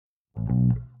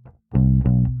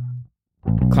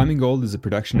Climbing Gold is a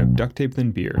production of Duct Tape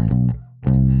Than Beer.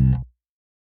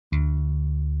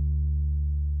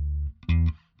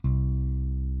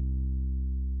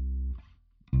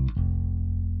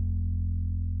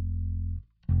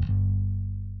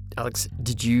 Alex,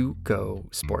 did you go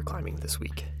sport climbing this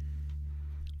week?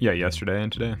 Yeah, yesterday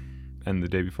and today and the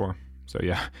day before. So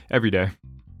yeah, every day.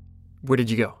 Where did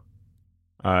you go?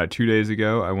 2 days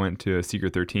ago, I went to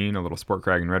Secret 13, a little sport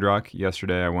crag in Red Rock.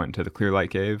 Yesterday, I went to the Clear Light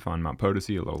Cave on Mount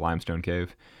Potosi, a little limestone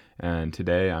cave. And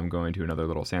today, I'm going to another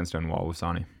little sandstone wall with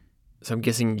Sani. So I'm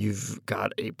guessing you've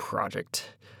got a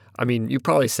project. I mean, you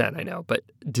probably said, I know, but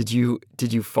did you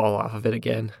fall off of it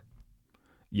again?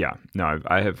 Yeah, no,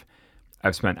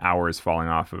 I've spent hours falling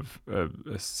off of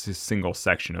a single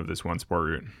section of this one sport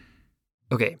route.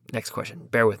 Okay, next question.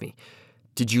 Bear with me.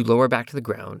 Did you lower back to the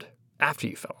ground after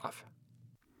you fell off?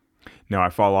 No, I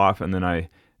fall off and then I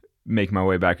make my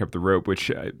way back up the rope,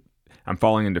 which I'm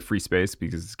falling into free space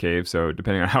because it's a cave. So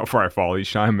depending on how far I fall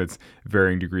each time, it's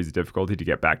varying degrees of difficulty to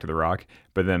get back to the rock.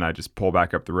 But then I just pull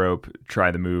back up the rope, try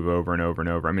the move over and over and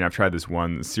over. I mean, I've tried this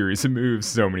one series of moves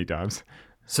so many times.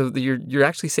 So you're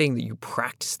actually saying that you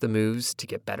practice the moves to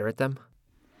get better at them?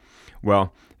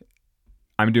 Well,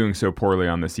 I'm doing so poorly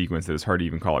on the sequence that it's hard to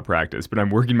even call it practice, but I'm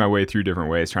working my way through different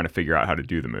ways trying to figure out how to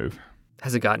do the move.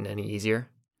 Has it gotten any easier?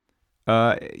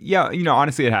 Yeah,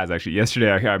 honestly it has actually.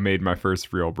 Yesterday I made my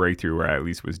first real breakthrough where I at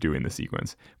least was doing the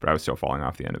sequence, but I was still falling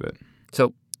off the end of it.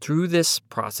 So through this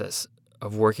process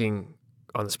of working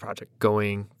on this project,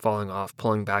 going, falling off,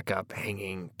 pulling back up,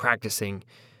 hanging, practicing,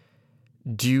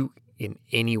 do you in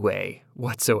any way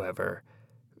whatsoever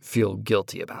feel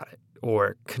guilty about it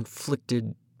or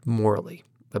conflicted morally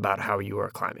about how you are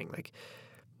climbing? Like,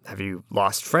 have you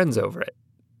lost friends over it?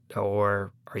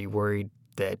 Or are you worried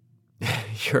that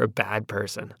you're a bad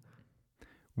person?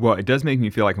 Well, it does make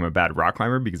me feel like I'm a bad rock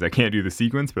climber because I can't do the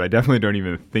sequence, but I definitely don't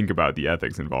even think about the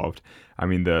ethics involved. I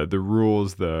mean, the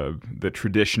rules, the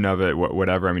tradition of it,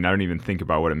 whatever. I mean, I don't even think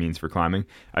about what it means for climbing.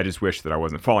 I just wish that I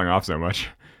wasn't falling off so much.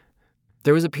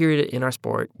 There was a period in our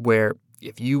sport where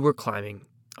if you were climbing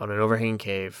on an overhanging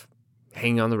cave,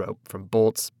 hanging on the rope from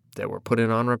bolts that were put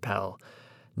in on rappel,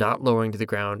 not lowering to the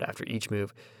ground after each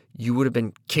move, you would have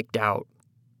been kicked out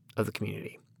of the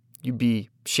community. You'd be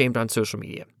shamed on social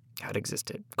media, had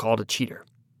existed, called a cheater.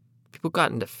 People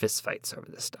got into fistfights over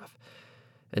this stuff.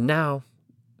 And now,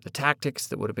 the tactics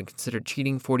that would have been considered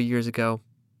cheating 40 years ago,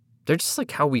 they're just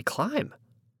like how we climb.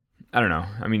 I don't know.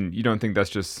 I mean, you don't think that's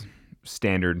just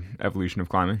standard evolution of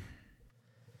climbing?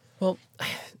 Well,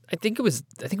 I think it was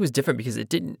different because this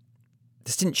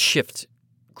didn't shift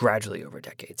gradually over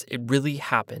decades. It really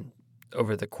happened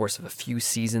over the course of a few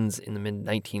seasons in the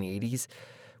mid-1980s,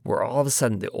 where all of a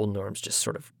sudden the old norms just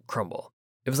sort of crumble.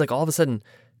 It was like all of a sudden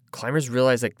climbers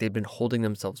realized like they'd been holding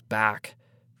themselves back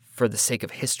for the sake of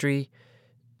history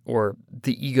or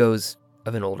the egos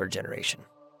of an older generation.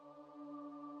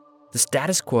 The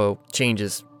status quo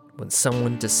changes when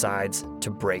someone decides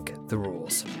to break the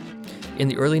rules. In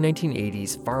the early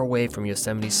 1980s, far away from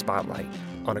Yosemite's spotlight,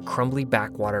 on a crumbly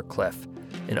backwater cliff,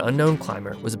 an unknown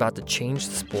climber was about to change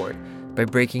the sport by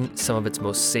breaking some of its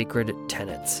most sacred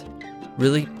tenets.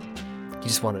 Really, he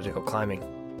just wanted to go climbing.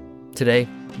 Today,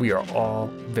 we are all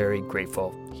very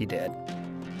grateful he did.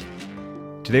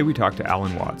 Today we talked to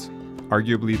Alan Watts,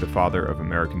 arguably the father of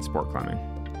American sport climbing.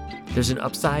 There's an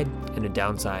upside and a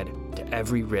downside to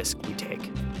every risk we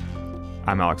take.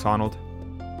 I'm Alex Honnold.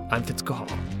 I'm Fitz Cahall.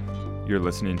 You're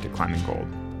listening to Climbing Gold.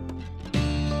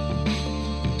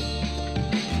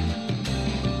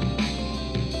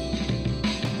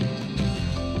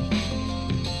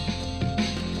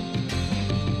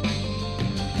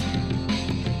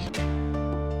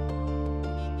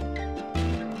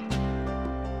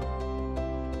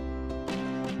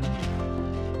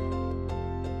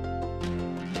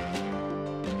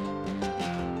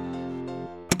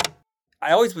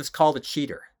 I always was called a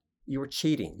cheater. You were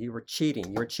cheating.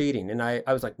 And I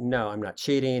was like, no, I'm not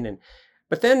cheating.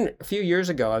 But then a few years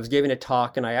ago, I was giving a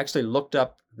talk and I actually looked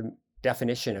up the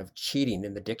definition of cheating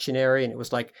in the dictionary. And it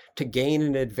was like to gain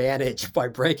an advantage by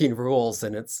breaking rules.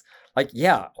 And it's like,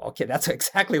 yeah, okay, that's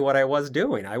exactly what I was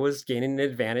doing. I was gaining an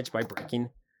advantage by breaking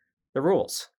the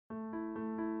rules.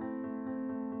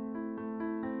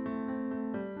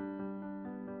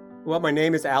 Well, my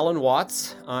name is Alan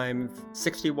Watts. I'm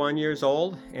 61 years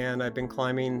old, and I've been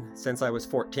climbing since I was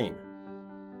 14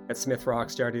 at Smith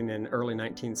Rock, starting in early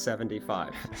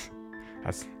 1975.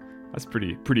 That's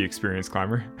pretty experienced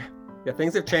climber. Yeah,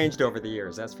 things have changed over the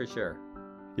years, that's for sure.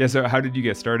 Yeah, so how did you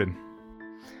get started?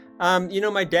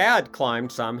 My dad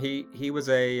climbed some. He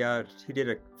did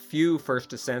a few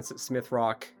first ascents at Smith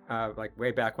Rock like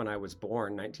way back when I was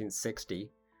born, 1960.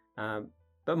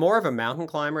 But more of a mountain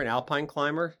climber, an alpine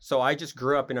climber. So I just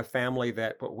grew up in a family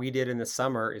that what we did in the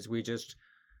summer is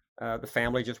the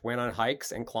family just went on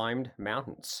hikes and climbed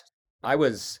mountains. I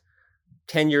was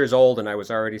 10 years old and I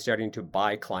was already starting to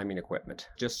buy climbing equipment.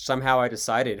 Just somehow I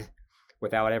decided,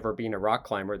 without ever being a rock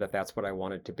climber, that that's what I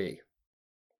wanted to be.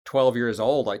 12 years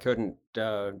old, I couldn't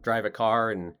drive a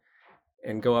car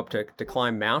and go up to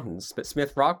climb mountains, but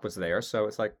Smith Rock was there. So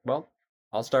it's like, well,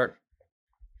 I'll start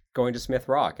going to Smith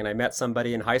Rock. And I met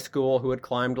somebody in high school who had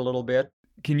climbed a little bit.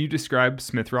 Can you describe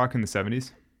Smith Rock in the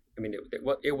 70s? I mean,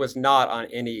 it was not on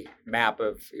any map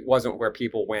it wasn't where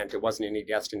people went. It wasn't any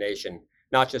destination,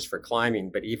 not just for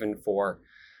climbing, but even for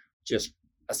just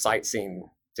a sightseeing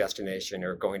destination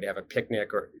or going to have a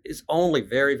picnic. Or it's only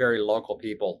very, very local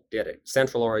people did it.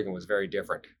 Central Oregon was very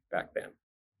different back then.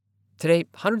 Today,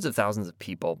 hundreds of thousands of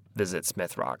people visit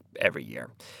Smith Rock every year.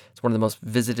 It's one of the most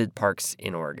visited parks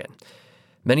in Oregon.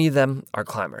 Many of them are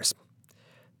climbers.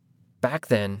 Back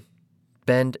then,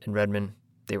 Bend and Redmond,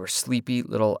 they were sleepy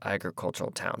little agricultural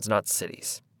towns, not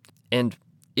cities. And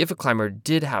if a climber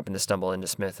did happen to stumble into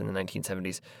Smith in the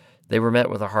 1970s, they were met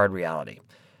with a hard reality.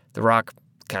 The rock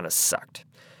kind of sucked.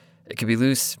 It could be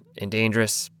loose and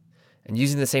dangerous, and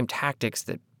using the same tactics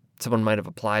that someone might have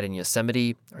applied in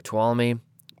Yosemite or Tuolumne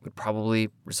would probably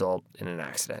result in an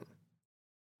accident.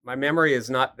 My memory is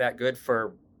not that good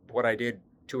for what I did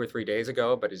 2 or 3 days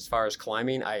ago, but as far as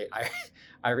climbing, I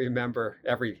remember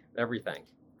everything.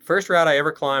 First route I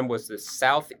ever climbed was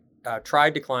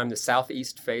tried to climb the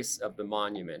southeast face of the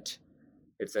monument.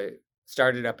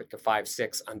 Started up at the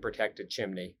 5-6 unprotected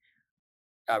chimney,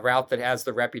 a route that has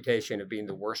the reputation of being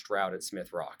the worst route at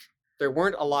Smith Rock. There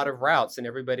weren't a lot of routes, and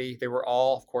they were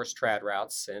all, of course, trad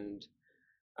routes. And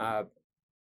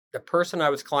the person I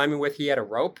was climbing with, he had a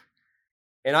rope,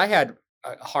 and I had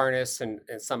a harness and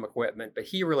some equipment, but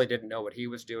he really didn't know what he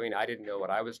was doing. I didn't know what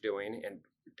I was doing. And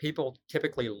people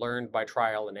typically learned by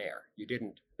trial and error.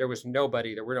 There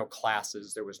were no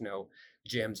classes. There was no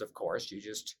gyms, of course. You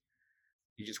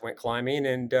just went climbing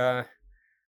and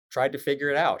tried to figure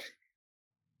it out.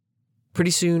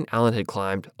 Pretty soon, Alan had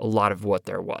climbed a lot of what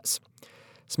there was.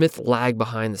 Smith lagged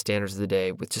behind the standards of the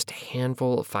day with just a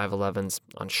handful of 511s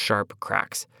on sharp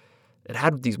cracks. It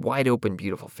had these wide-open,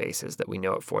 beautiful faces that we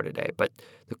know it for today, but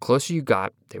the closer you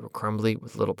got, they were crumbly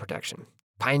with little protection.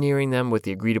 Pioneering them with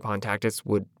the agreed-upon tactics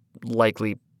would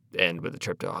likely end with a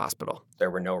trip to a hospital. There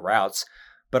were no routes,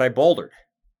 but I bouldered.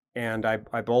 And I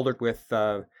bouldered with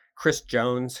Chris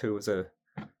Jones, who was a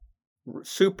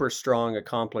super strong,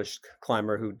 accomplished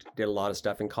climber who did a lot of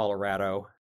stuff in Colorado.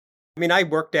 I mean, I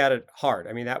worked at it hard.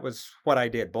 I mean, that was what I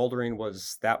did. Bouldering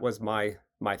was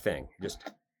my thing.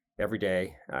 Just every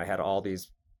day, I had all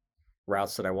these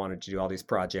routes that I wanted to do, all these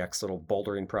projects, little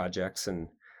bouldering projects, and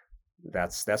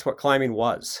that's what climbing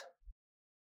was.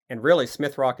 And really,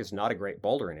 Smith Rock is not a great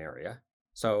bouldering area.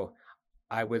 So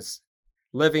I was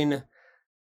living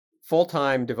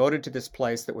full-time, devoted to this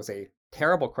place that was a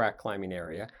terrible crack climbing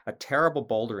area, a terrible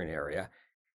bouldering area.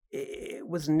 It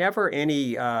was never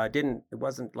it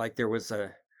wasn't like there was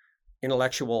a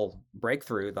intellectual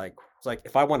breakthrough. It's like,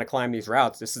 if I want to climb these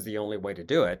routes, this is the only way to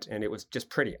do it. And it was just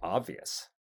pretty obvious.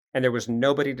 And there was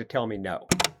nobody to tell me no.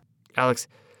 Alex,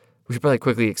 we should probably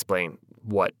quickly explain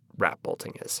what wrap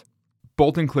bolting is.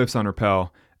 Bolting cliffs on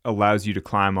rappel allows you to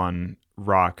climb on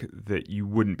rock that you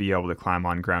wouldn't be able to climb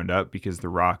on ground up because the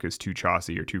rock is too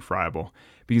chossy or too friable.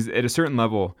 Because at a certain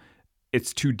level,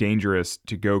 it's too dangerous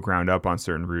to go ground up on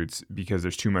certain routes because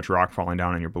there's too much rock falling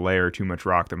down on your belay or too much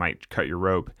rock that might cut your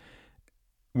rope.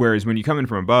 Whereas when you come in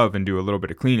from above and do a little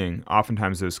bit of cleaning,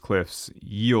 oftentimes those cliffs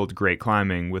yield great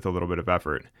climbing with a little bit of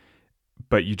effort.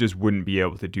 But you just wouldn't be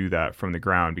able to do that from the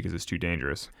ground because it's too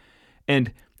dangerous.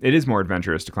 And it is more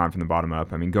adventurous to climb from the bottom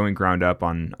up. I mean, going ground up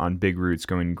on big routes,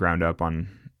 going ground up on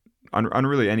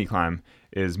really any climb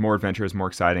is more adventurous, more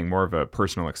exciting, more of a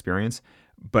personal experience.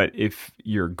 But if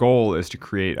your goal is to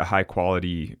create a high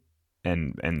quality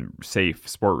and safe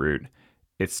sport route,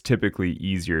 it's typically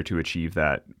easier to achieve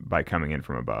that by coming in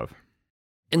from above.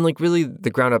 And really the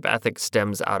ground up ethic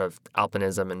stems out of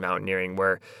alpinism and mountaineering,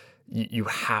 where you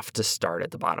have to start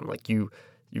at the bottom. You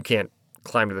can't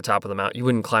climb to the top of the mountain. You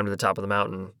wouldn't climb to the top of the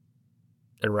mountain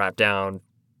and wrap down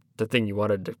the thing you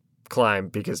wanted to climb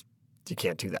because you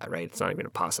can't do that, right? It's not even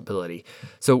a possibility.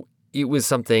 So it was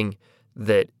something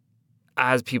that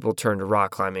as people turned to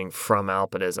rock climbing from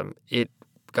alpinism, it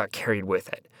got carried with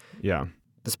it. Yeah.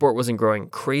 The sport wasn't growing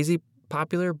crazy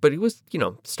popular, but it was,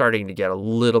 starting to get a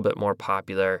little bit more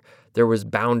popular. There was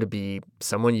bound to be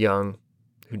someone young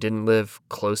who didn't live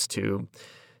close to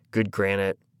good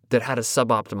granite that had a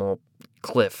suboptimal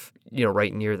cliff,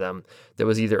 right near them that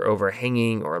was either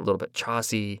overhanging or a little bit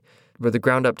chossy, where the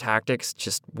ground up tactics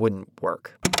just wouldn't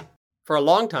work. For a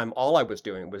long time, all I was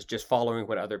doing was just following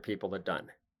what other people had done.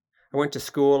 I went to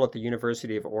school at the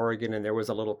University of Oregon, and there was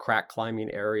a little crack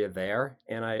climbing area there,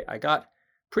 and I got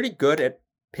pretty good at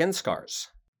pin scars.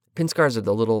 Pin scars are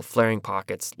the little flaring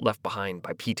pockets left behind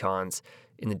by pitons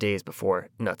in the days before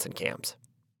nuts and cams.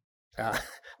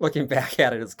 Looking back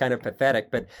at it, it's kind of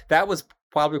pathetic, but that was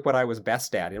probably what I was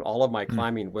best at in all of my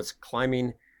climbing, was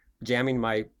jamming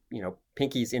my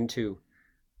pinkies into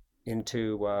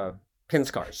pin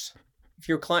scars.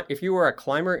 If you were a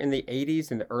climber in the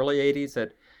 80s, in the early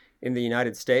 80s in the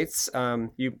United States,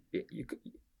 you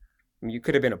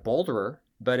could have been a boulderer,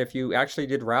 but if you actually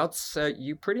did routes,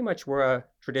 you pretty much were a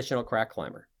traditional crack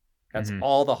climber. That's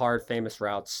all the hard, famous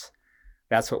routes.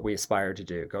 That's what we aspire to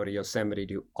do. Go to Yosemite,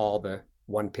 do all the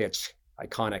one-pitch,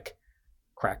 iconic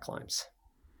crack climbs.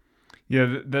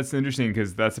 Yeah, that's interesting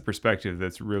because that's a perspective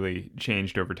that's really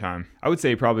changed over time. I would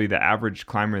say probably the average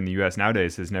climber in the U.S.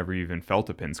 nowadays has never even felt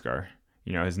a pin scar.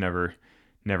 Has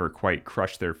never quite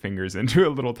crushed their fingers into a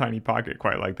little tiny pocket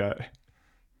quite like that.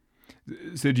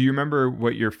 So do you remember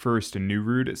what your first new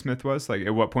route at Smith was? Like,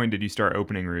 at what point did you start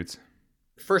opening routes?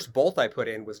 The first bolt I put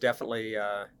in was definitely,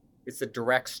 it's a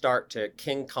direct start to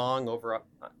King Kong over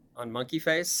on Monkey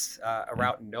Face, a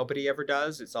route nobody ever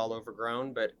does. It's all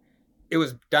overgrown, but it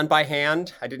was done by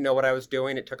hand. I didn't know what I was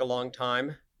doing. It took a long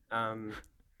time.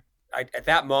 At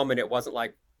that moment, it wasn't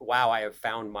like, wow, I have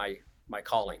found my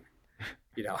calling.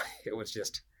 It was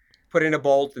just put in a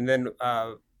bolt. And then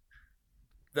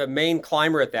the main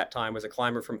climber at that time was a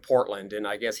climber from Portland. And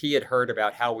I guess he had heard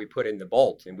about how we put in the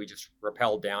bolt, and we just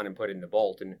rappelled down and put in the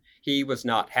bolt. And he was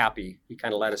not happy. He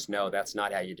kind of let us know that's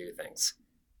not how you do things.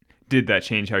 Did that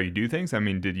change how you do things? I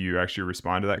mean, did you actually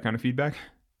respond to that kind of feedback?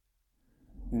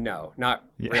 No, not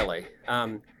really.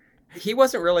 He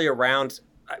wasn't really around.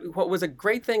 What was a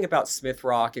great thing about Smith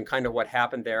Rock and kind of what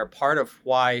happened there, part of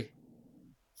why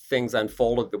things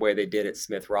unfolded the way they did at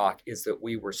Smith Rock, is that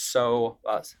we were so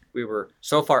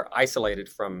far isolated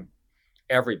from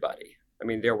everybody. I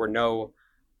mean, there were no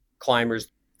climbers,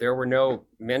 there were no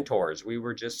mentors. We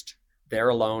were just there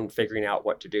alone figuring out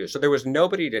what to do. So there was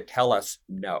nobody to tell us,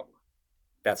 no,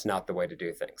 that's not the way to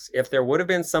do things. If there would have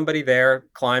been somebody there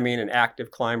climbing, an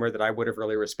active climber that I would have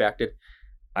really respected,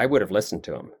 I would have listened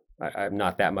to him. I'm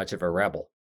not that much of a rebel.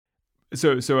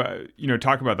 So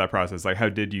talk about that process. Like, how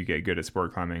did you get good at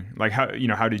sport climbing? Like, how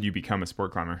did you become a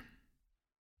sport climber?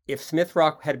 If Smith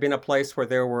Rock had been a place where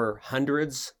there were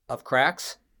hundreds of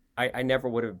cracks, I never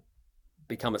would have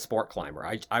become a sport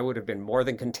climber. I would have been more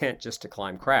than content just to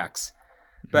climb cracks.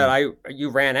 But you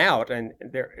ran out, and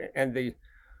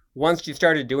once you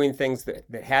started doing things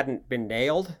that hadn't been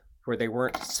nailed, where they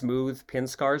weren't smooth pin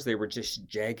scars, they were just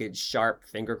jagged, sharp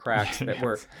finger cracks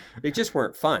they just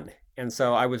weren't fun. And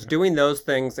so I was doing those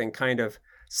things and kind of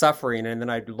suffering, and then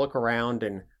I'd look around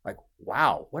and like,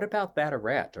 wow, what about that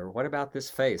arête, or what about this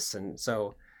face? And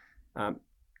so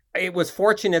it was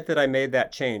fortunate that I made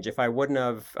that change. If I wouldn't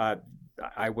have,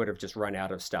 I would have just run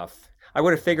out of stuff. I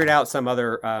would have figured out some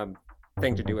other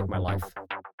thing to do with my life.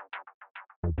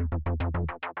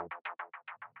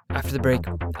 After the break,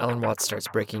 Alan Watts starts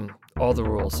breaking all the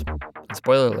rules. And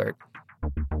spoiler alert,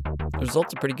 the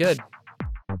results are pretty good.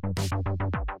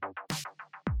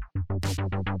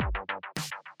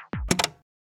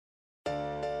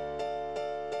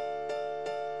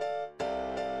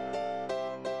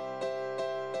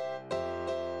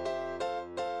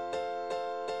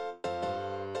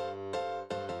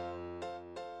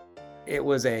 It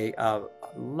was a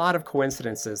lot of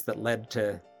coincidences that led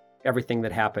to everything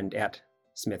that happened at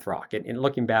Smith Rock. And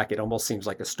looking back, it almost seems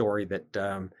like a story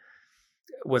that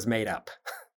was made up.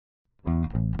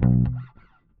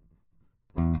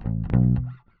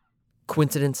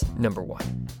 Coincidence number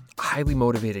one. A highly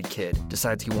motivated kid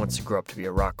decides he wants to grow up to be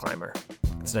a rock climber.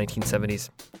 It's 1970s,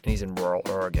 and he's in rural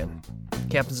Oregon.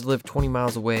 He happens to live 20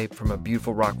 miles away from a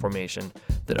beautiful rock formation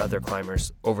that other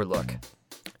climbers overlook.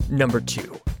 Number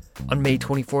two. On May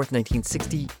 24th,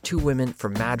 1960, two women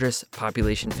from Madras,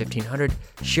 population 1,500,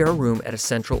 share a room at a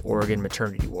Central Oregon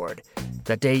maternity ward.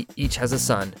 That day, each has a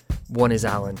son. One is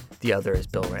Alan, the other is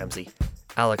Bill Ramsey.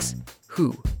 Alex,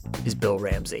 who is Bill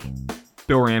Ramsey?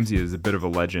 Bill Ramsey is a bit of a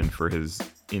legend for his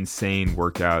insane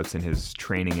workouts and his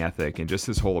training ethic and just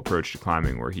his whole approach to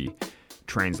climbing, where he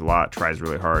trains a lot, tries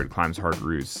really hard, climbs hard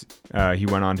routes. He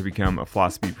went on to become a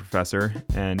philosophy professor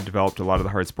and developed a lot of the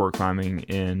hard sport climbing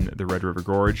in the Red River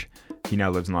Gorge. He now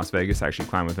lives in Las Vegas. I actually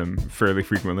climb with him fairly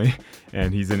frequently,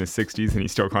 and he's in his 60s and he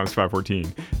still climbs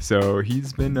 514. So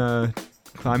he's been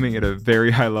climbing at a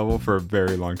very high level for a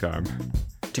very long time.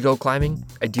 To go climbing,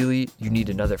 ideally, you need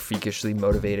another freakishly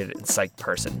motivated and psyched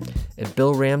person. And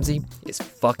Bill Ramsey is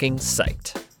fucking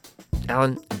psyched.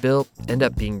 Alan and Bill end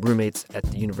up being roommates at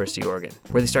the University of Oregon,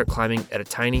 where they start climbing at a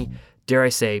tiny, dare I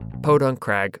say, podunk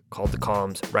crag called the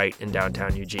Columns right in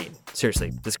downtown Eugene.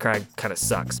 Seriously, this crag kind of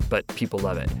sucks, but people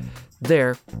love it.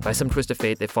 There, by some twist of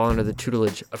fate, they fall under the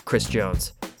tutelage of Chris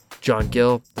Jones. John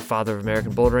Gill, the father of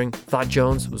American bouldering, thought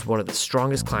Jones was one of the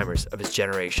strongest climbers of his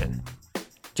generation.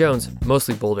 Jones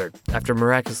mostly bouldered after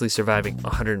miraculously surviving a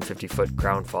 150-foot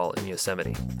ground fall in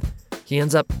Yosemite. He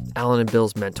ends up Alan and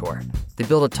Bill's mentor. They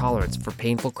build a tolerance for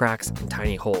painful cracks and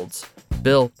tiny holds.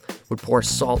 Bill would pour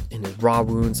salt in his raw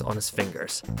wounds on his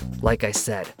fingers. Like I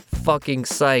said, fucking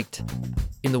psyched.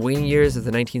 In the waning years of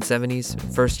the 1970s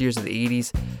and first years of the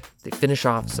 80s, they finish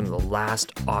off some of the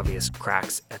last obvious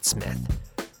cracks at Smith.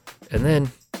 And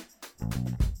then,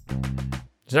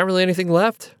 there's not really anything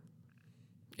left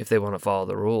if they want to follow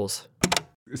the rules.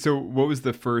 So what was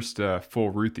the first full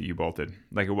route that you bolted?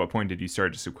 Like, at what point did you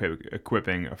start just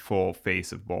equipping a full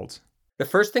face of bolts? The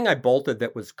first thing I bolted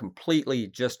that was completely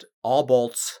just all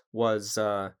bolts was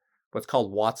what's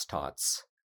called Watts Tots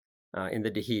in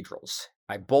the dehedrals.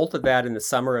 I bolted that in the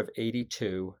summer of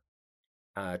 '82.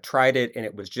 Tried it, and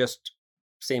it was just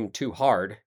seemed too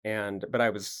hard. But I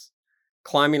was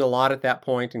climbing a lot at that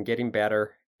point and getting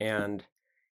better. And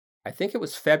I think it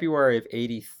was February of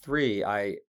 '83.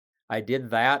 I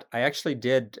did that. I actually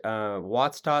did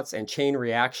Watts Tots and Chain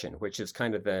Reaction, which is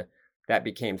kind of that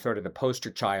became sort of the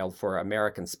poster child for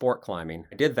American sport climbing.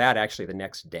 I did that actually the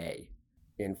next day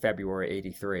in February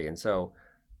 '83. And so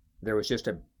there was just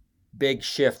a big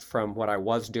shift from what I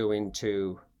was doing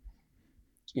to,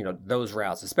 those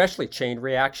routes, especially Chain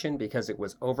Reaction, because it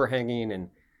was overhanging and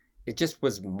it just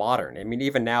was modern. I mean,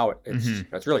 even now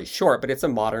it's really short, but it's a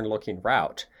modern looking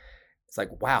route. It's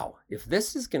like, wow,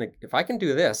 if I can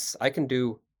do this, I can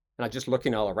do, and I'm just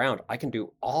looking all around, I can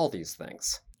do all these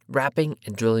things. Wrapping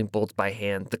and drilling bolts by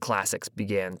hand, the classics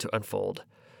began to unfold.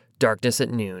 Darkness at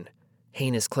Noon,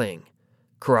 Heinous Cling,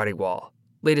 Karate Wall,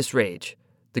 Latest Rage.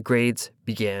 The grades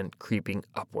began creeping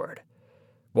upward.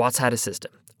 Watts had a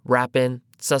system. Wrap in,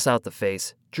 suss out the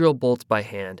face, drill bolts by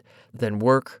hand, then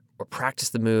work or practice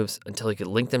the moves until he could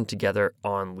link them together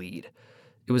on lead.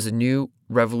 It was a new,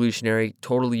 revolutionary,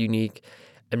 totally unique,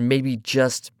 and maybe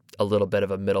just a little bit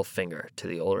of a middle finger to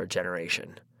the older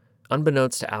generation.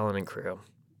 Unbeknownst to Alan and crew,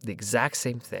 the exact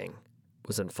same thing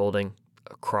was unfolding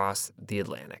across the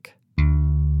Atlantic.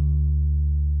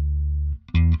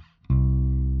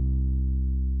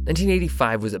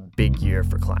 1985 was a big year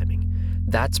for climbing.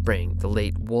 That spring, the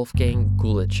late Wolfgang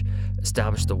Gulich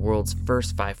established the world's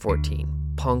first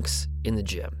 514, Punks in the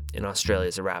Gym, in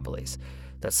Australia's Arapalis.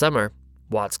 That summer,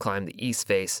 Watts climbed the east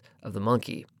face of the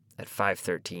Monkey at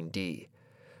 513D,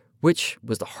 which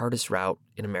was the hardest route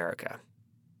in America.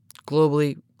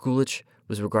 Globally, Gulich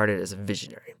was regarded as a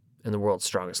visionary and the world's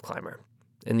strongest climber.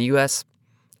 In the U.S.,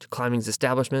 to climbing's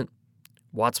establishment,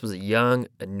 Watts was a young,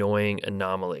 annoying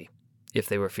anomaly, if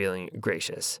they were feeling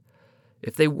gracious.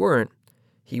 If they weren't,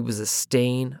 he was a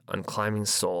stain on climbing's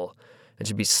soul and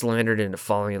should be slandered into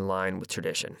falling in line with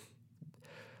tradition.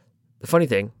 The funny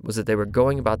thing was that they were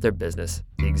going about their business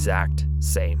the exact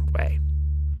same way.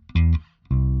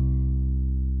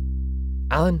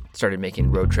 Alan started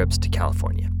making road trips to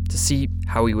California to see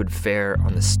how he would fare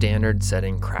on the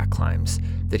standard-setting crack climbs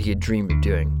that he had dreamed of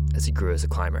doing as he grew as a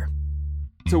climber.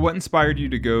 So what inspired you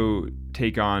to go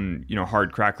take on,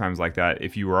 hard crack climbs like that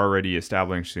if you were already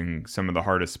establishing some of the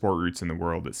hardest sport routes in the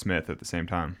world at Smith at the same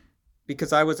time?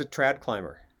 Because I was a trad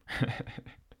climber.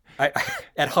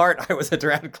 At heart, I was a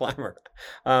trad climber.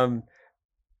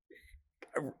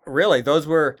 Really, those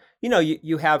were,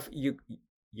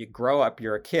 you grow up,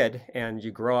 you're a kid, and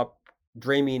you grow up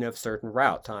dreaming of certain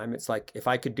route time. It's like, if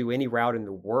I could do any route in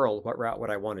the world, what route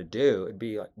would I want to do? It'd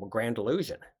be like, Grand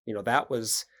Illusion.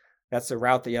 That's a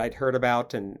route that I'd heard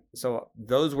about. And so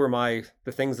those were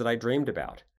the things that I dreamed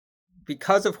about.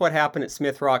 Because of what happened at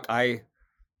Smith Rock, the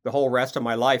whole rest of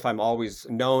my life, I'm always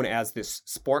known as this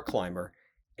sport climber.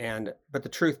 But the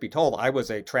truth be told, I was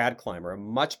a trad climber, a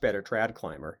much better trad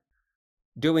climber.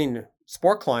 Doing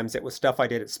sport climbs, it was stuff I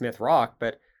did at Smith Rock,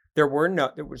 but there were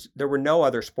no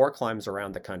other sport climbs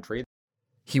around the country.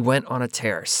 He went on a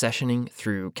tear, sessioning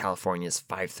through California's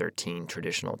 513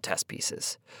 traditional test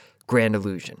pieces: Grand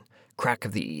Illusion, Crack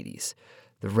of the 80s,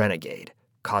 the Renegade,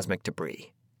 Cosmic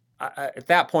Debris. At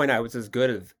that point, I was as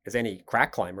good as any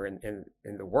crack climber in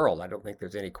the world. I don't think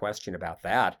there's any question about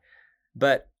that.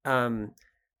 But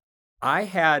I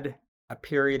had a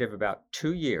period of about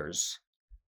 2 years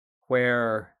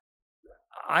where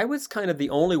I was kind of the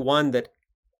only one that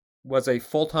was a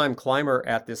full-time climber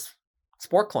at this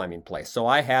sport climbing place. So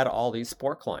I had all these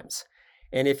sport climbs.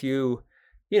 And if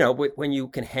when you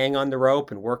can hang on the rope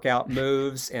and work out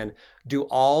moves and do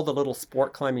all the little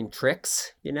sport climbing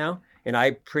tricks, and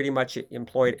I pretty much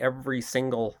employed every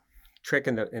single trick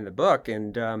in the book.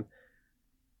 And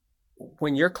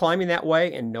when you're climbing that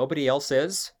way and nobody else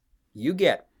is, you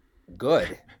get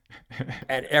good.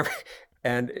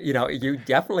 You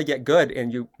definitely get good,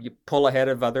 and you pull ahead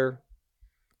of other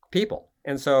people.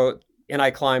 And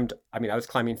I was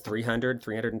climbing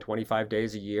 325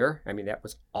 days a year. I mean, that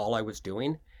was all I was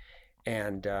doing.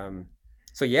 And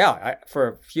for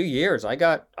a few years, I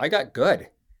got good.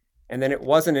 And then it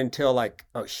wasn't until like,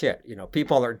 oh shit,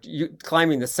 people are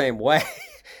climbing the same way.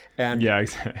 And yeah,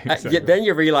 exactly. Then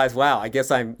you realize, wow, I guess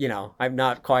I'm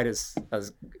not quite as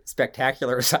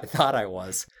spectacular as I thought I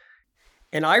was.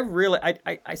 And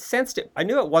I sensed it. I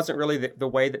knew it wasn't really the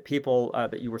way that people,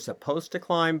 that you were supposed to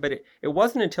climb, but it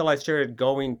wasn't until I started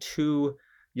going to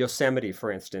Yosemite, for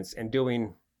instance, and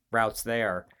doing routes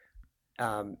there,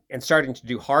 and starting to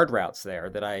do hard routes there,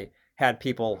 that I had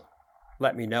people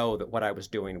let me know that what I was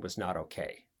doing was not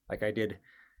okay. Like I did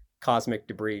Cosmic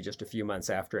Debris just a few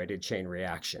months after I did Chain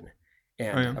Reaction.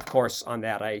 And of course on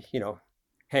that, I,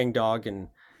 hang dog and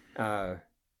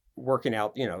working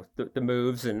out, the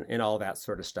moves and all that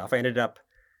sort of stuff. I ended up,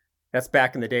 that's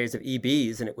back in the days of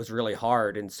EBs, and it was really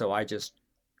hard. And so I just,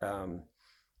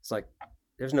 it's like,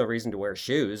 there's no reason to wear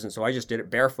shoes. And so I just did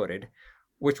it barefooted,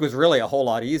 which was really a whole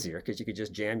lot easier because you could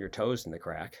just jam your toes in the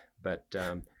crack.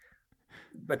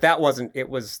 But that wasn't, it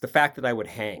was the fact that I would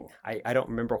hang. I don't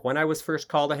remember when I was first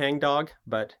called a hang dog,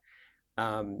 but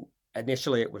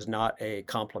initially it was not a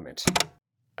compliment.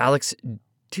 Alex,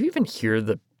 do you even hear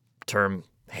the term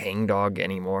hang dog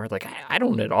anymore? Like, I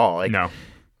don't at all. Like, no.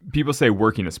 People say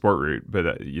working a sport route,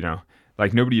 but,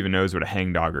 like nobody even knows what a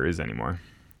hang dogger is anymore.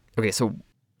 Okay, so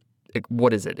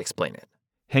what is it? Explain it.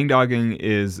 Hang dogging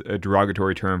is a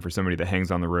derogatory term for somebody that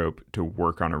hangs on the rope to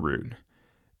work on a route,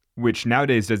 which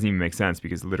nowadays doesn't even make sense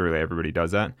because literally everybody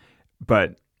does that.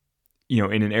 But,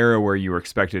 in an era where you were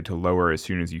expected to lower as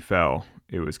soon as you fell,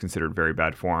 it was considered very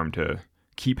bad form to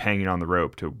keep hanging on the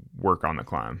rope to work on the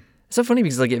climb. It's so funny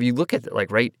because, like, if you look at it,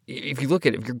 like, right, if your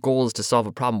goal is to solve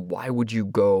a problem, why would you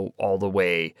go all the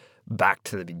way back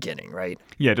to the beginning, right?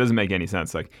 Yeah, it doesn't make any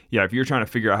sense. Like, yeah, if you're trying to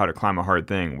figure out how to climb a hard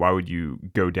thing, why would you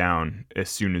go down as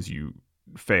soon as you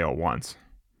fail once?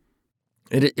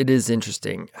 It is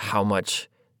interesting how much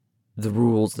the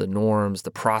rules, the norms,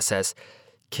 the process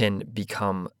can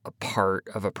become a part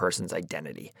of a person's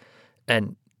identity.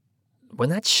 And when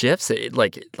that shifts,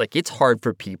 it's hard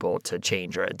for people to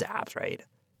change or adapt, right?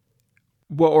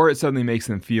 Well, or it suddenly makes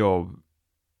them feel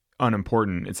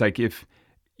unimportant. It's like if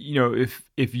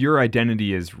your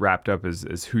identity is wrapped up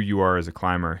as who you are as a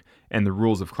climber, and the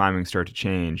rules of climbing start to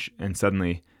change, and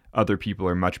suddenly other people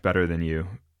are much better than you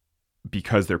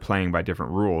because they're playing by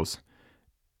different rules,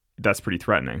 that's pretty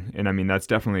threatening. And I mean, that's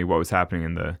definitely what was happening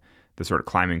in the sort of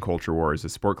climbing culture wars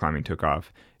as sport climbing took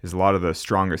off, is a lot of the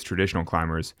strongest traditional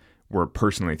climbers were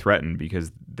personally threatened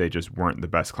because they just weren't the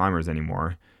best climbers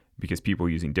anymore, because people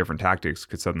using different tactics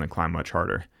could suddenly climb much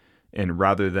harder. And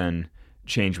rather than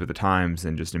change with the times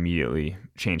and just immediately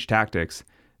change tactics,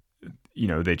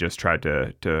 they just tried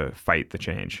to fight the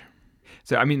change.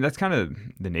 So, I mean, that's kind of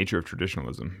the nature of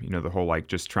traditionalism, the whole like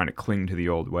just trying to cling to the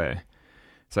old way.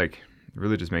 It's like, it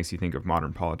really just makes you think of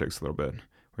modern politics a little bit,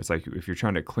 where it's like if you're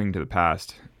trying to cling to the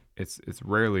past, it's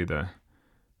rarely the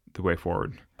way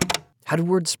forward. How did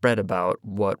word spread about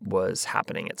what was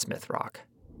happening at Smith Rock?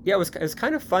 Yeah, it was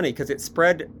kind of funny because it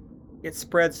spread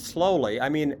slowly. I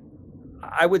mean,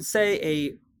 I would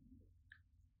say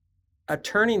a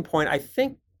turning point, I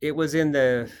think it was in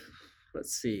the,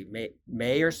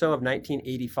 May or so of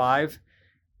 1985.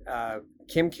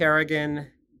 Kim Kerrigan,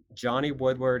 Johnny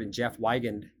Woodward, and Jeff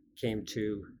Wigand came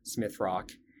to Smith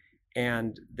Rock,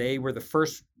 and they were the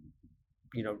first,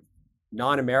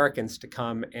 non-Americans to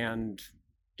come and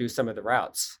do some of the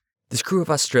routes. This crew of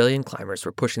Australian climbers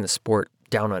were pushing the sport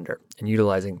down under and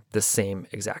utilizing the same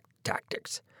exact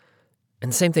tactics.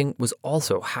 And the same thing was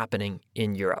also happening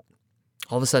in Europe.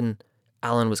 All of a sudden,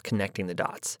 Alan was connecting the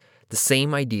dots. The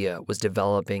same idea was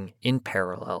developing in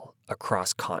parallel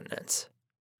across continents.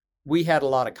 We had a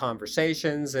lot of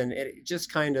conversations, and it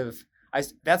just kind of,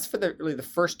 that's really the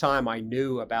first time I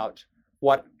knew about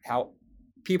how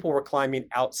people were climbing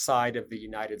outside of the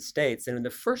United States. And the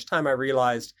first time I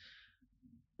realized,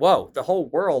 whoa, the whole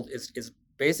world is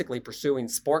basically pursuing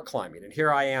sport climbing. And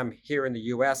here I am here in the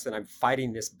US, and I'm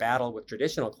fighting this battle with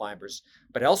traditional climbers.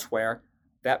 But elsewhere,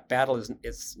 that battle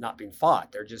is not being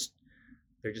fought. They're just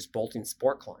bolting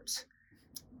sport climbs.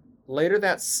 later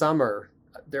that summer,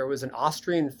 there was an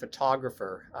Austrian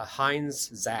photographer, Heinz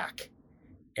Zach,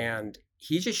 and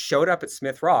he just showed up at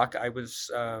Smith Rock. I was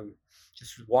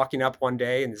just walking up one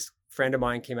day, and this friend of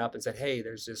mine came up and said, "Hey,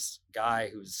 there's this guy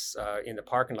who's in the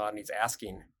parking lot, and he's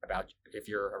asking about if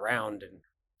you're around." And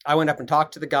I went up and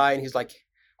talked to the guy, and he's like,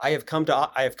 I have come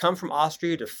from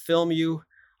Austria to film you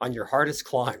on your hardest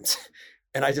climbs."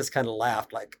 And I just kind of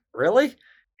laughed, like, really?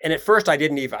 And at first I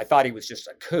thought he was just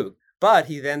a kook. But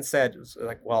he then said,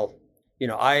 like, well,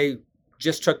 I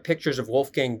just took pictures of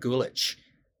Wolfgang Gulich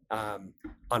on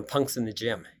Punks in the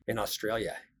Gym in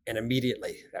Australia. And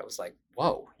immediately that was like,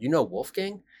 whoa,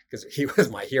 Wolfgang? Because he was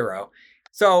my hero.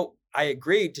 So I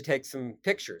agreed to take some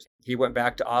pictures. He went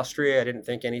back to Austria. I didn't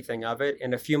think anything of it.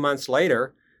 And a few months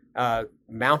later,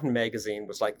 Mountain Magazine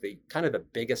was like the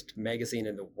biggest magazine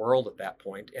in the world at that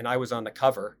point. And I was on the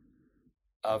cover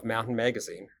of Mountain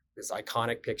Magazine, this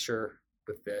iconic picture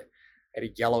with I had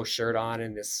a yellow shirt on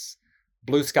and this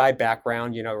blue sky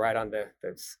background, right on the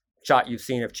shot you've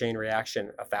seen of Chain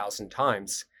Reaction 1,000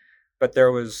 times. But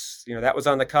there was, that was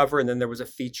on the cover. And then there was a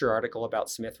feature article about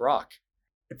Smith Rock.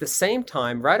 At the same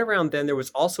time, right around then, there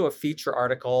was also a feature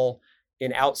article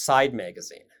in Outside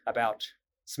Magazine about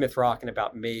Smith Rock and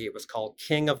about me. It was called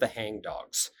King of the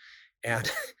Hangdogs. And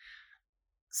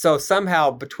so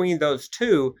somehow between those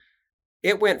two,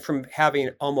 it went from having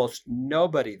almost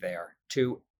nobody there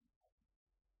to,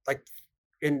 like,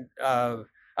 in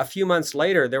a few months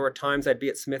later, there were times I'd be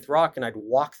at Smith Rock and I'd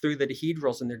walk through the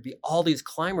dehedrals and there'd be all these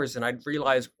climbers and I'd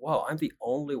realize, whoa, I'm the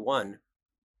only one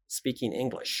speaking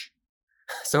English.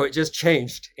 So it just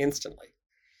changed instantly.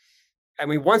 I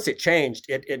mean, once it changed,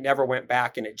 it never went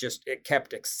back, and it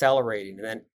kept accelerating. And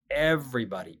then every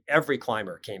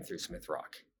climber came through Smith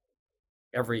Rock.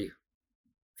 Every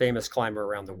famous climber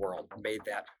around the world made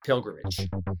that pilgrimage.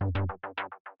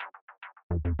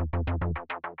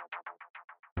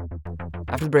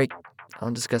 After the break,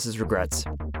 Alan discusses regrets,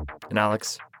 and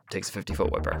Alex takes a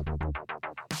 50-foot whipper.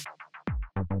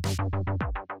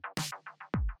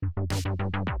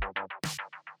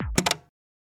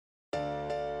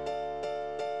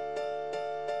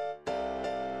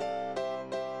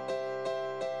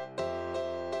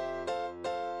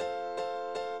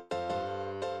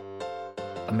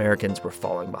 Americans were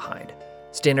falling behind.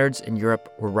 Standards in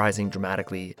Europe were rising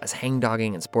dramatically as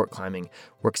hangdogging and sport climbing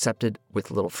were accepted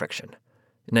with little friction.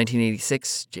 In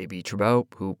 1986, J.B. Trudeau,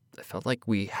 who I felt like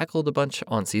we heckled a bunch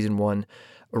on season 1,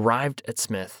 arrived at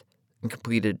Smith and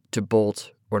completed To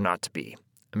Bolt or Not to Be,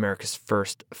 America's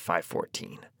first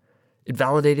 514. It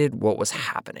validated what was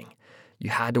happening. You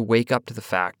had to wake up to the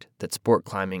fact that sport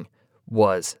climbing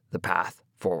was the path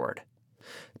forward.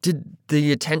 Did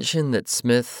the attention that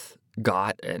Smith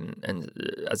got and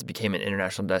as it became an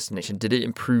international destination, did it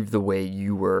improve the way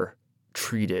you were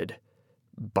treated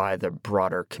by the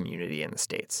broader community in the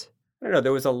States? I don't know.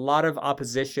 There was a lot of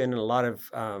opposition and a lot of,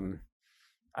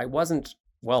 I wasn't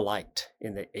well liked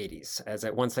in the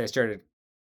 80s once I started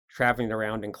traveling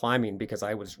around and climbing, because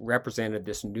I was represented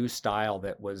this new style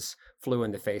that flew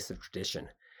in the face of tradition.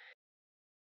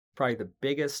 Probably the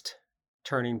biggest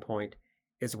turning point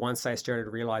is once I started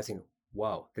realizing,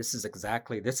 whoa, this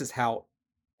is how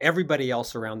everybody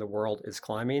else around the world is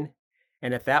climbing.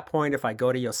 And at that point, if I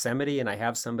go to Yosemite and I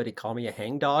have somebody call me a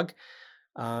hangdog,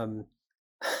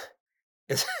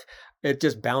 it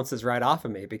just bounces right off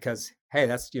of me, because,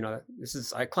 hey,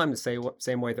 I climb the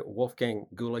same way that Wolfgang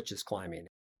Gulich is climbing.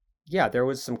 Yeah, there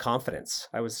was some confidence.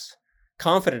 I was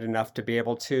confident enough to be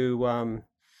able to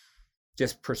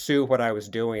just pursue what I was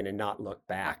doing and not look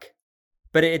back.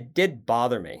 But it did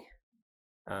bother me.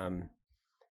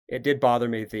 It did bother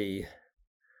me.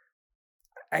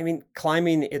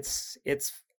 Climbing, it's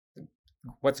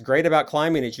what's great about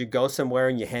climbing is you go somewhere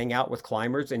and you hang out with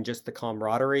climbers, and just the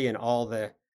camaraderie and all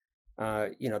the,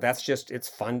 it's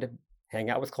fun to hang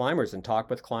out with climbers and talk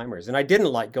with climbers. And I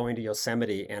didn't like going to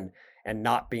Yosemite and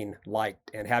not being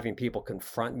liked and having people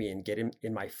confront me and get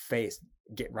in my face,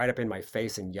 get right up in my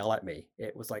face and yell at me.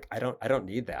 It was like, I don't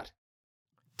need that.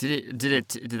 Did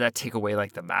that take away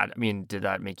like the mad? I mean, did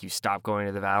that make you stop going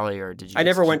to the valley, or did you? I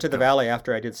never went to the valley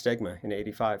after I did Stigma in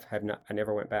 '85. I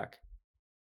never went back.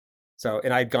 So,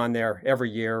 and I'd gone there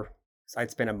every year. I'd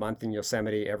spent a month in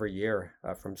Yosemite every year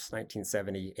from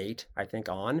 1978, I think,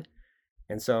 on.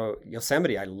 And so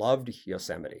Yosemite, I loved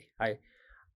Yosemite. I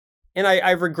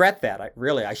regret that.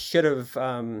 I should have.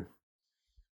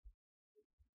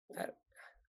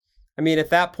 At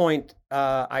that point,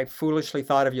 I foolishly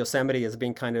thought of Yosemite as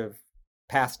being kind of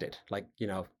past it. Like,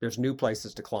 there's new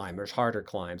places to climb, there's harder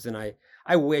climbs. And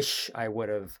I wish I would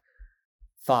have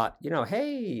thought,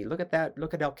 hey, look at that,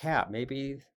 look at El Cap.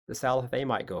 Maybe the Salafe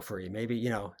might go free.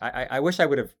 Maybe, I wish I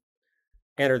would have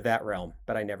entered that realm,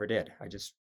 but I never did.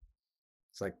 It's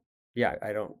like, yeah,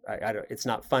 I don't, it's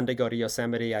not fun to go to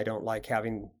Yosemite. I don't like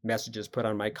having messages put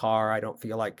on my car. I don't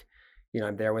feel like,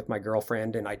 I'm there with my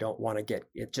girlfriend and I don't want to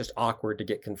it's just awkward to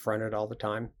get confronted all the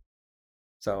time.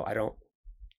 So I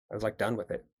was like done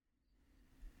with it.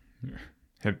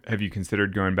 Have you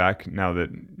considered going back now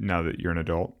that you're an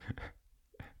adult?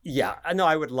 Yeah, no,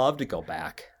 I would love to go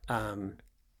back.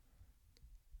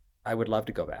 I would love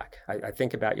to go back. I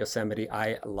think about Yosemite.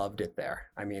 I loved it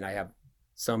there. I mean, I have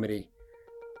so many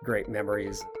great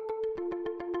memories.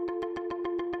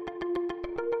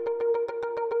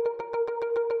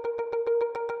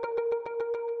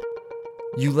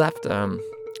 You left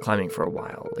climbing for a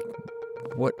while. Like,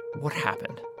 what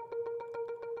happened?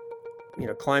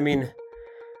 Climbing,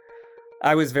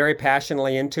 I was very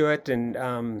passionately into it.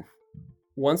 And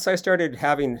once I started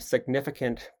having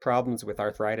significant problems with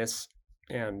arthritis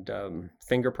and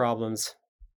finger problems,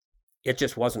 it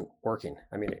just wasn't working.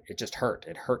 I mean, it just hurt.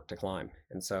 It hurt to climb.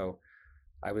 And so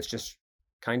I was just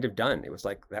kind of done. It was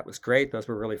like, that was great. Those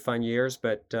were really fun years,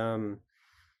 but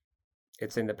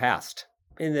it's in the past.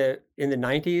 In the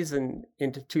 90s and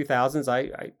into 2000s,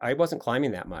 I wasn't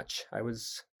climbing that much. I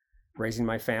was raising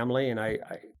my family, and I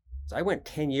went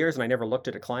 10 years and I never looked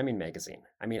at a climbing magazine.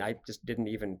 I mean, I just didn't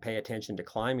even pay attention to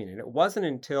climbing. And it wasn't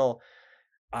until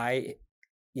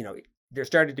there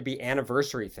started to be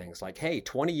anniversary things like, hey,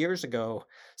 20 years ago,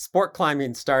 sport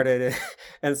climbing started.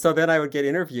 And so then I would get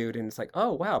interviewed and it's like,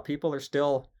 oh, wow, people are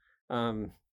still,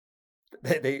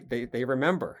 they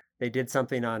remember. They did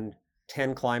something on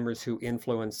 10 climbers who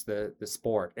influenced the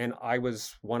sport. And I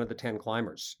was one of the 10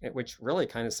 climbers, which really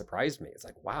kind of surprised me. It's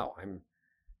like, wow,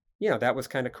 that was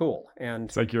kind of cool. And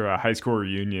it's like you're a high school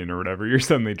reunion or whatever. You're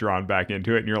suddenly drawn back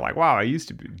into it and you're like, wow, I used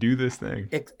to do this thing.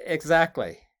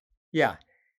 Exactly. Yeah.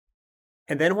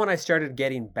 And then when I started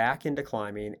getting back into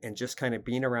climbing and just kind of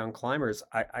being around climbers,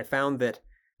 I found that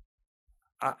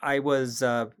I was,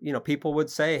 people would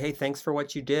say, hey, thanks for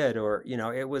what you did. Or,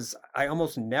 I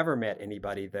almost never met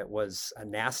anybody that was a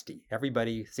nasty.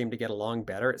 Everybody seemed to get along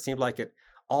better. It seemed like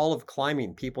all of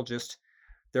climbing,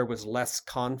 there was less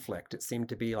conflict. It seemed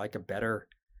to be like a better,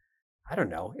 I don't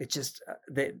know. It just,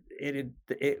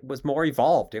 it was more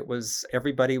evolved.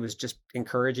 Everybody was just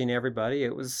encouraging everybody.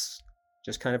 It was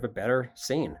just kind of a better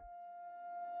scene.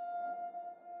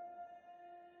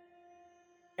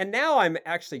 And now I'm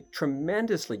actually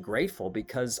tremendously grateful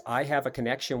because I have a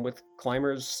connection with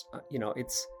climbers.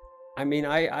 I'm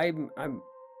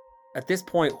at this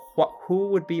point, who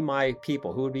would be my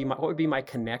people? What would be my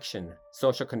connection,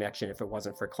 social connection, if it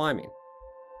wasn't for climbing?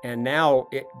 And now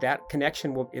that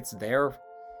connection it's there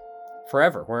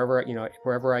forever.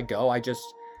 Wherever I go,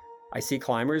 I see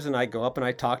climbers and I go up and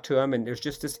I talk to them, and there's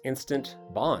just this instant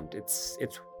bond. It's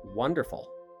wonderful.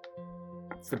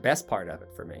 It's the best part of it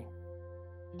for me.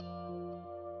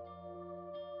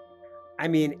 I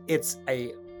mean, it's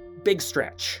a big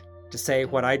stretch to say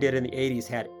what I did in the 80s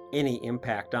had any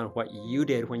impact on what you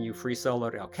did when you free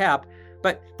soloed El Cap,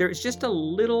 but there's just a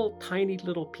little tiny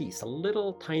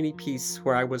piece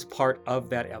where I was part of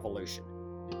that evolution.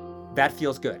 That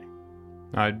feels good.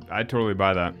 I totally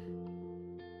buy that.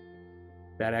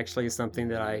 That actually is something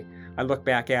that I look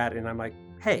back at and I'm like,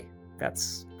 hey,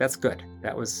 that's good.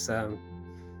 That was, that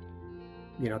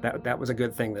was a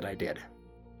good thing that I did.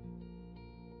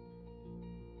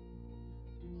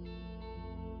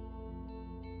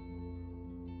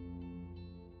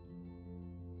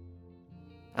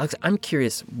 Alex, I'm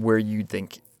curious where you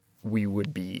think we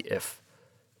would be if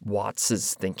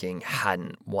Watts's thinking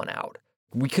hadn't won out.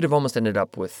 We could have almost ended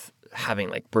up with having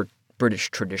like British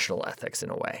traditional ethics in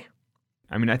a way.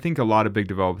 I mean, I think a lot of big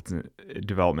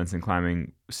developments in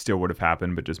climbing still would have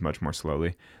happened, but just much more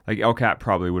slowly. Like El Cap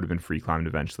probably would have been free climbed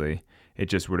eventually. It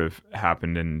just would have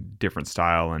happened in different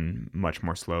style and much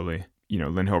more slowly.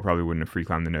 Lynn Hill probably wouldn't have free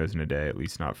climbed the nose in a day, at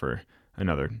least not for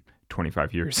another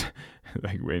 25 years.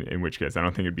 Like in which case, I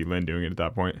don't think it'd be Lynn doing it at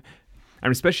that point. I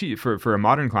mean, especially for a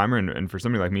modern climber and for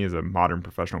somebody like me as a modern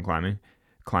professional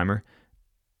climber,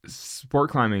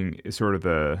 sport climbing is sort of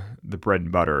the bread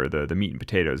and butter, the meat and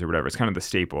potatoes or whatever. It's kind of the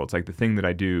staple. It's like the thing that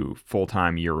I do full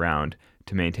time year round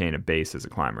to maintain a base as a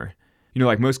climber.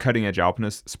 Like most cutting edge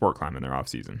alpinists, sport climb in their off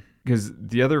season. Because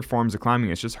the other forms of climbing,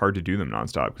 it's just hard to do them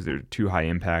nonstop because they're too high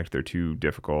impact, they're too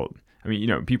difficult. I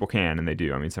mean, people can and they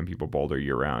do. I mean, some people boulder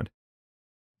year round.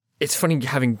 It's funny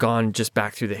having gone just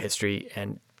back through the history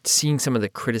and seeing some of the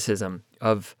criticism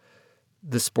of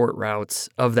the sport routes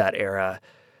of that era.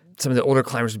 some of the older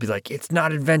climbers would be like, it's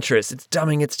not adventurous, it's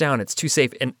dumbing it down, it's too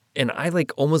safe. And I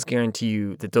like almost guarantee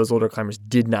you that those older climbers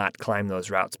did not climb those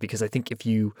routes, because I think if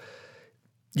you've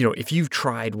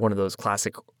tried one of those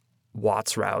classic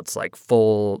Watts routes, like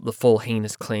the full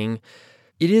Haines Cling,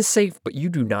 it is safe, but you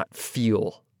do not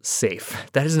feel safe.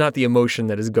 That is not the emotion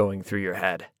that is going through your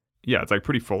head. Yeah, it's like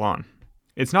pretty full on.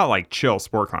 It's not like chill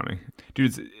sport climbing.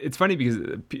 Dude, it's funny because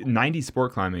 90s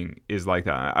sport climbing is like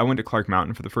that. I went to Clark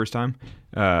Mountain for the first time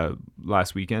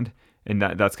last weekend, and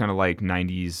that's kind of like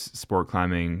 90s sport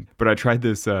climbing. But I tried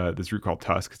this route called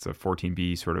Tusk. It's a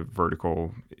 14B sort of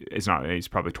vertical. It's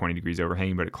probably 20 degrees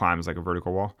overhanging, but it climbs like a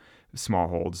vertical wall. Small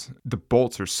holds. The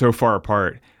bolts are so far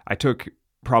apart. I took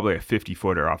probably a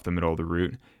 50-footer off the middle of the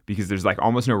route because there's like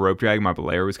almost no rope drag. My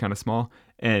belayer was kind of small,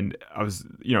 and I was,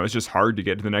 it's just hard to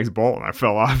get to the next bolt, and I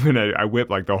fell off, and I whipped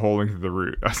like the whole length of the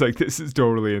route. I was like, this is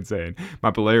totally insane.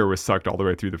 My belayer was sucked all the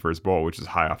way through the first bolt, which is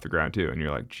high off the ground too, and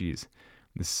you're like, geez,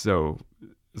 it's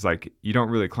like you don't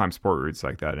really climb sport routes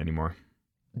like that anymore.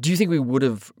 Do you think we would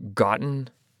have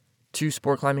gotten to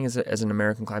sport climbing as an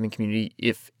American climbing community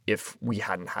if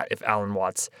Alan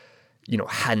Watts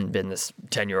hadn't been this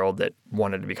 10-year-old that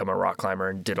wanted to become a rock climber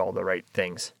and did all the right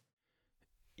things?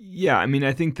 Yeah, I mean,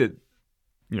 I think that,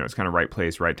 it's kind of right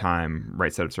place, right time,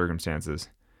 right set of circumstances.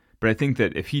 But I think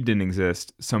that if he didn't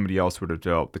exist, somebody else would have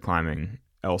developed the climbing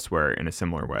elsewhere in a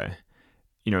similar way.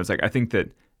 It's like, I think that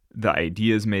the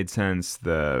ideas made sense,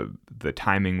 the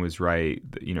timing was right,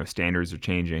 standards are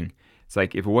changing. It's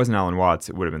like, if it wasn't Alan Watts,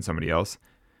 it would have been somebody else.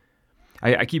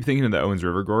 I keep thinking of the Owens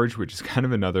River Gorge, which is kind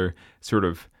of another sort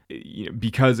of,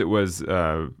 because it was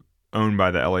owned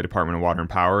by the LA Department of Water and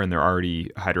Power, and there are already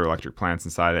hydroelectric plants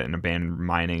inside it and abandoned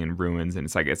mining and ruins, and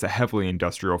it's a heavily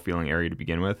industrial feeling area to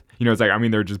begin with. It's like, I mean,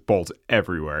 there are just bolts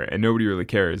everywhere, and nobody really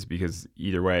cares because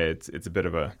either way, it's a bit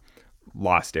of a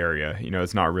lost area.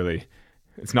 It's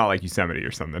not like Yosemite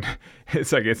or something.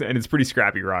 It's pretty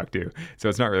scrappy rock too, so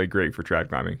it's not really great for trad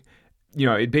climbing.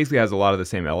 It basically has a lot of the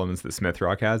same elements that Smith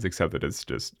Rock has, except that it's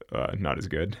just not as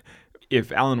good.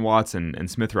 If Alan Watts and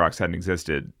Smith Rocks hadn't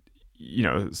existed,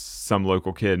 some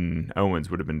local kid in Owens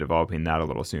would have been developing that a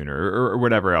little sooner, or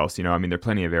whatever else. I mean, there are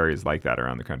plenty of areas like that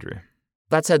around the country.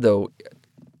 That said, though,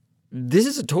 this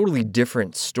is a totally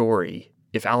different story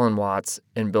if Alan Watts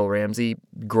and Bill Ramsey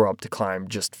grow up to climb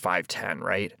just 5'10",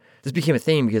 right? This became a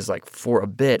thing because, like, for a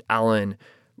bit, Alan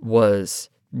was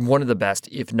one of the best,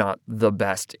 if not the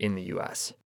best, in the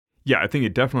U.S. Yeah, I think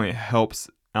it definitely helps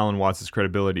Alan Watts'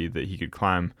 credibility that he could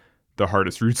climb the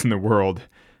hardest routes in the world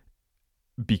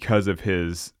because of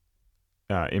his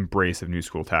embrace of new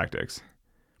school tactics.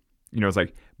 It's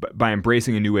like, by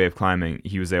embracing a new way of climbing,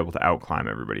 he was able to outclimb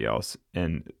everybody else.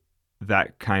 And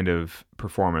that kind of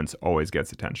performance always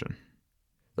gets attention.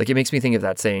 Like, it makes me think of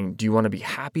that saying, do you want to be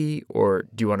happy or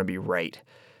do you want to be right?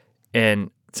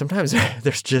 And sometimes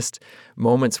there's just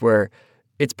moments where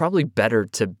it's probably better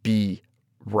to be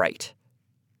right.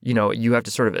 You have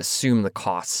to sort of assume the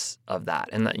costs of that.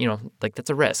 And that, like, that's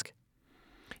a risk.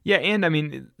 Yeah, and I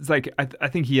mean, it's like, I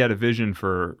think he had a vision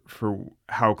for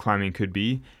how climbing could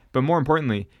be, but more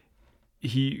importantly,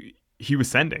 he was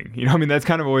sending. I mean, that's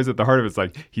kind of always at the heart of it. It's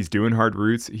like, he's doing hard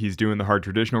routes, he's doing the hard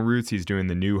traditional routes, he's doing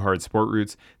the new hard sport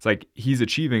routes. It's like, he's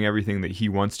achieving everything that he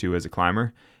wants to as a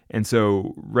climber. And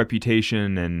so,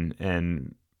 reputation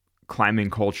and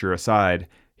climbing culture aside,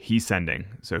 he's sending.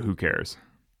 So who cares?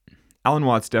 Alan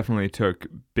Watts definitely took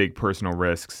big personal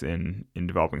risks in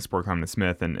developing sport climbing to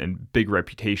Smith and big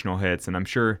reputational hits. And I'm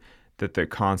sure that the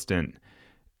constant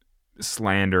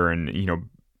slander and,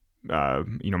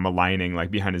 maligning,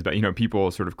 like, behind his back, people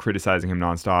sort of criticizing him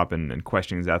nonstop and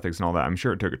questioning his ethics and all that, I'm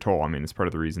sure it took a toll. I mean, it's part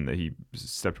of the reason that he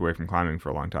stepped away from climbing for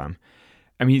a long time.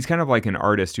 I mean, he's kind of like an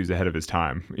artist who's ahead of his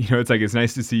time. It's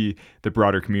nice to see the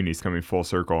broader communities coming full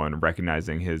circle and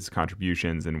recognizing his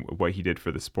contributions and what he did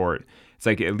for the sport. It's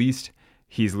like, at least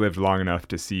he's lived long enough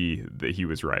to see that he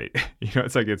was right.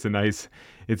 It's like, it's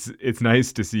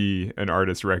nice to see an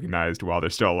artist recognized while they're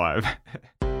still alive.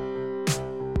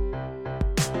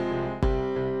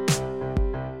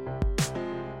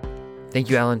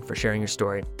 Thank you, Alan, for sharing your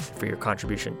story and for your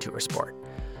contribution to our sport.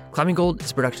 Climbing Gold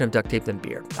is a production of Duct Tape Then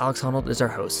Beer. Alex Honnold is our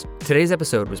host. Today's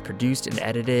episode was produced and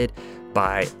edited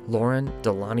by Lauren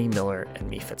Delaney Miller and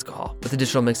me, Fitzcahall, with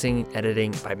additional mixing and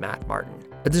editing by Matt Martin.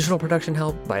 Additional production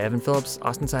help by Evan Phillips,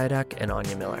 Austin Siadak, and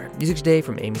Anya Miller. Music today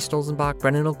from Amy Stolzenbach,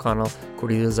 Brendan O'Connell,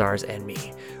 Cordelia Zars, and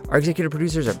me. Our executive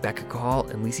producers are Becca Cahal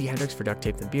and Lacey Hendricks for Duct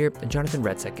Tape Then Beer, and Jonathan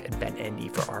Redsick and Ben Endy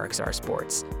for RXR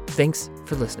Sports. Thanks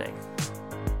for listening.